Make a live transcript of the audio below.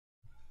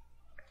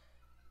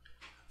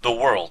The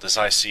World as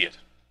I See It,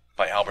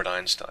 by Albert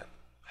Einstein,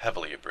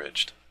 heavily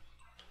abridged.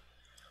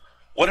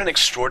 What an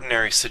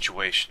extraordinary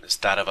situation is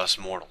that of us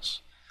mortals.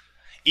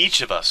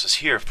 Each of us is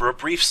here for a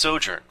brief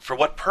sojourn, for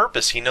what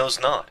purpose he knows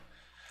not,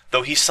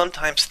 though he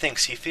sometimes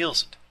thinks he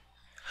feels it.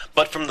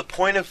 But from the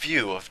point of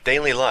view of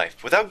daily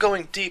life, without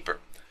going deeper,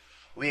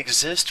 we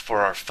exist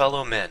for our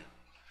fellow men.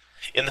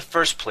 In the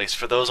first place,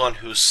 for those on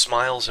whose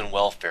smiles and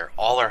welfare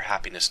all our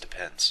happiness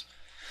depends.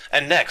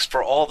 And next,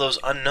 for all those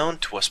unknown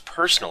to us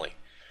personally,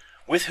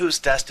 with whose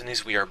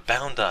destinies we are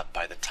bound up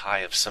by the tie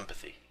of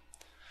sympathy.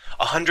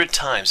 100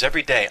 times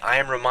every day I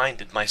am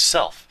reminded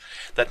myself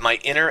that my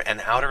inner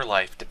and outer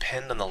life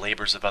depend on the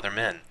labors of other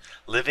men,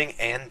 living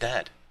and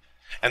dead,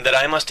 and that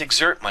I must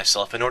exert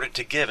myself in order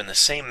to give in the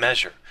same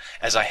measure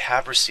as I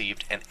have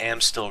received and am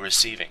still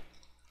receiving.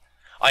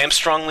 I am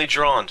strongly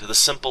drawn to the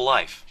simple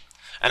life,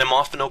 and am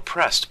often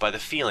oppressed by the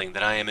feeling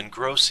that I am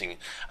engrossing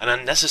an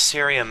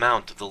unnecessary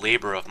amount of the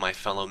labor of my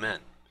fellow men.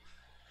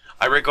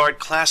 I regard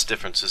class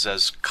differences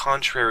as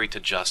contrary to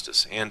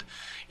justice, and,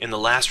 in the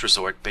last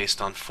resort, based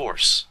on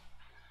force.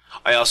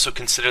 I also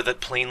consider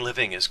that plain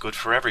living is good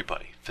for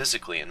everybody,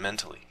 physically and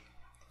mentally.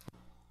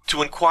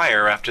 To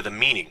inquire after the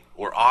meaning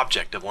or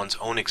object of one's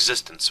own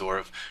existence or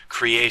of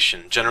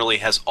creation generally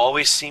has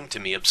always seemed to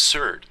me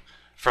absurd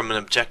from an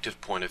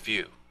objective point of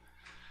view.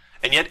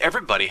 And yet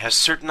everybody has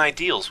certain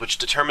ideals which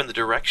determine the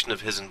direction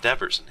of his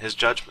endeavors and his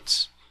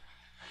judgments.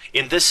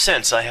 In this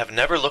sense I have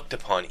never looked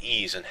upon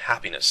ease and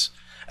happiness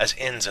as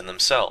ends in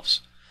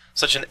themselves.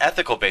 Such an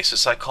ethical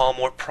basis I call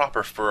more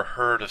proper for a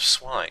herd of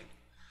swine.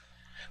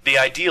 The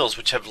ideals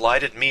which have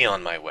lighted me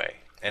on my way,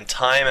 and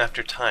time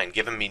after time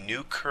given me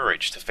new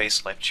courage to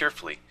face life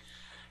cheerfully,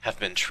 have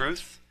been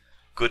truth,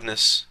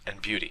 goodness,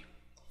 and beauty.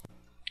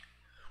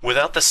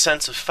 Without the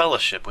sense of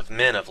fellowship with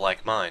men of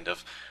like mind,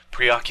 of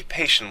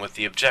preoccupation with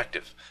the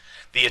objective,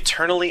 the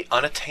eternally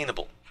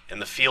unattainable in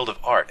the field of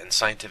art and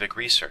scientific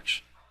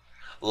research,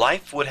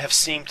 life would have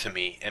seemed to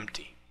me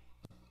empty.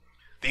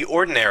 The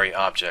ordinary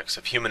objects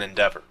of human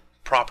endeavor,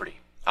 property,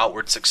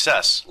 outward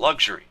success,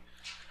 luxury,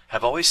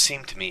 have always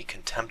seemed to me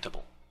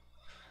contemptible.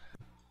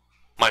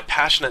 My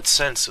passionate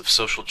sense of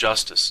social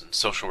justice and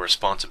social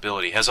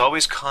responsibility has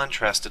always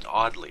contrasted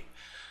oddly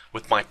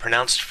with my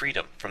pronounced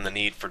freedom from the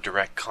need for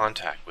direct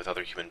contact with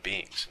other human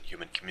beings and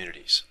human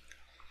communities.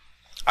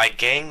 I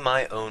gang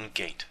my own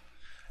gait,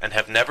 and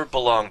have never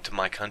belonged to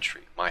my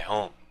country, my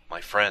home,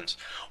 my friends,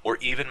 or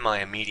even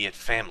my immediate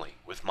family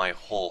with my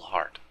whole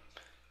heart.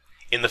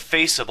 In the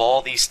face of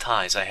all these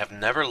ties, I have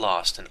never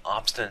lost an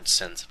obstinate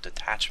sense of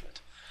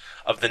detachment,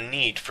 of the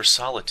need for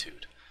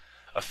solitude,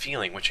 a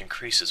feeling which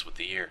increases with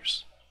the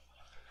years.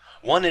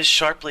 One is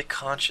sharply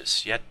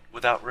conscious, yet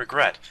without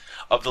regret,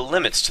 of the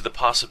limits to the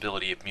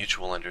possibility of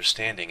mutual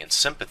understanding and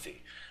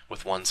sympathy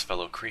with one's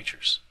fellow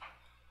creatures.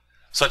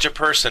 Such a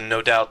person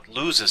no doubt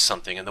loses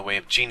something in the way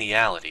of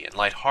geniality and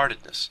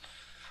light-heartedness.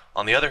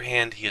 On the other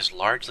hand, he is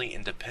largely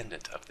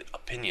independent of the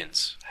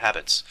opinions,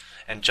 habits,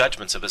 and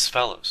judgments of his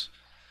fellows,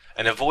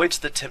 and avoids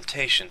the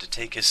temptation to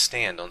take his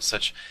stand on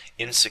such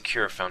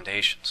insecure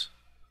foundations.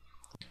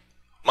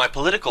 My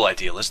political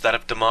ideal is that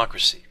of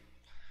democracy.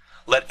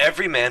 Let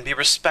every man be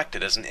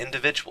respected as an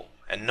individual,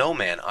 and no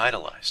man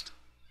idolized.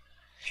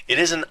 It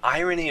is an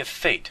irony of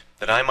fate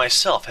that I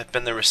myself have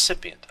been the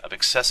recipient of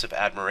excessive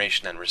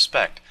admiration and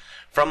respect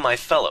from my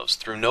fellows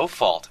through no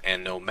fault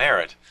and no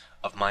merit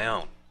of my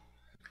own.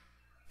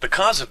 The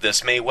cause of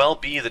this may well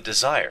be the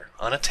desire,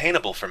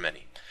 unattainable for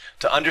many,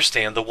 to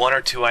understand the one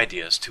or two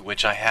ideas to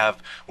which I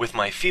have, with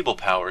my feeble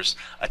powers,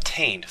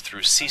 attained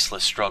through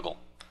ceaseless struggle.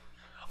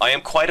 I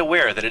am quite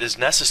aware that it is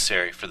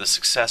necessary for the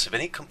success of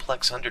any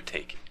complex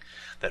undertaking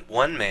that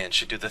one man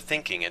should do the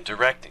thinking and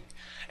directing,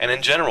 and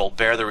in general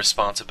bear the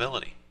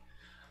responsibility.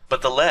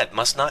 But the led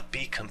must not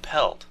be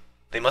compelled.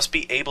 They must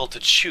be able to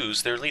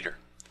choose their leader.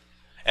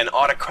 An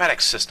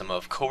autocratic system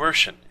of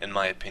coercion, in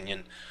my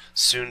opinion,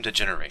 soon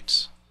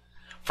degenerates.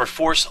 For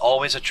force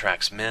always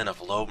attracts men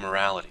of low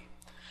morality,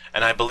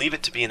 and I believe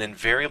it to be an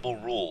invariable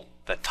rule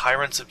that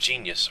tyrants of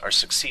genius are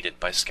succeeded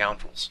by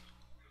scoundrels.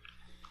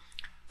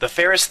 The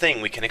fairest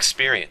thing we can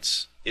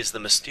experience is the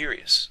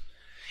mysterious.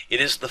 It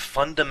is the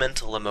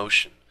fundamental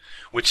emotion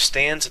which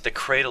stands at the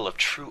cradle of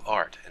true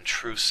art and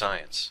true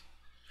science.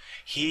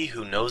 He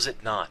who knows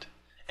it not,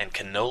 and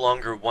can no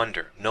longer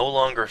wonder, no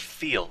longer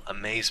feel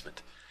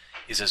amazement,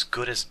 is as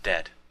good as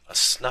dead, a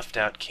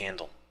snuffed-out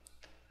candle.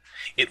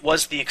 It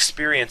was the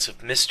experience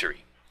of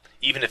mystery,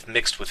 even if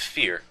mixed with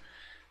fear,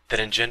 that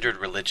engendered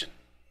religion.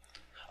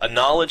 A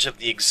knowledge of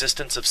the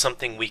existence of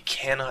something we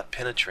cannot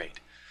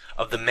penetrate,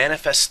 of the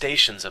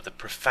manifestations of the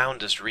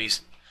profoundest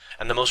reason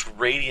and the most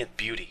radiant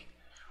beauty,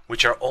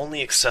 which are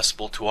only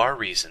accessible to our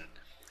reason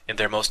in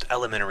their most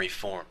elementary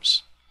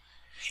forms.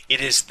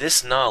 It is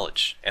this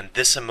knowledge and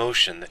this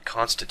emotion that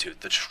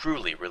constitute the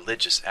truly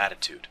religious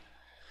attitude.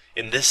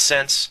 In this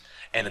sense,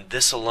 and in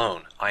this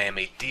alone, I am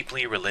a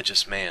deeply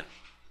religious man.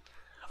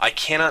 I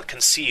cannot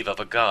conceive of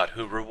a God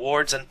who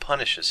rewards and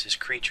punishes his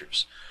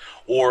creatures,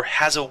 or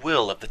has a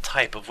will of the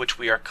type of which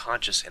we are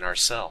conscious in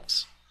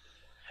ourselves.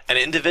 An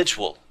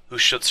individual who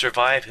should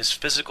survive his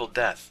physical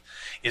death,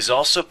 is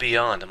also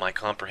beyond my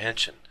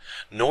comprehension,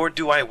 nor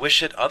do I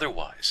wish it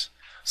otherwise.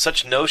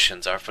 Such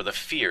notions are for the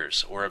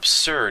fears or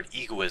absurd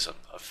egoism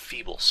of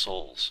feeble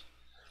souls.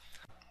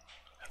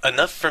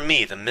 Enough for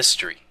me the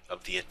mystery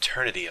of the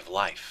eternity of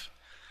life,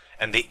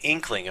 and the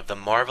inkling of the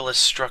marvelous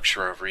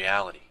structure of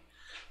reality,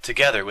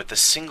 together with the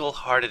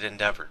single-hearted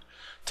endeavor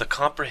to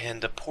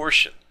comprehend a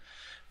portion,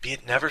 be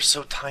it never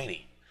so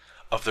tiny,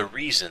 of the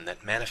reason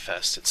that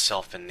manifests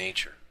itself in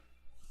nature.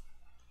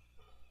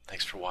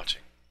 Thanks for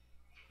watching.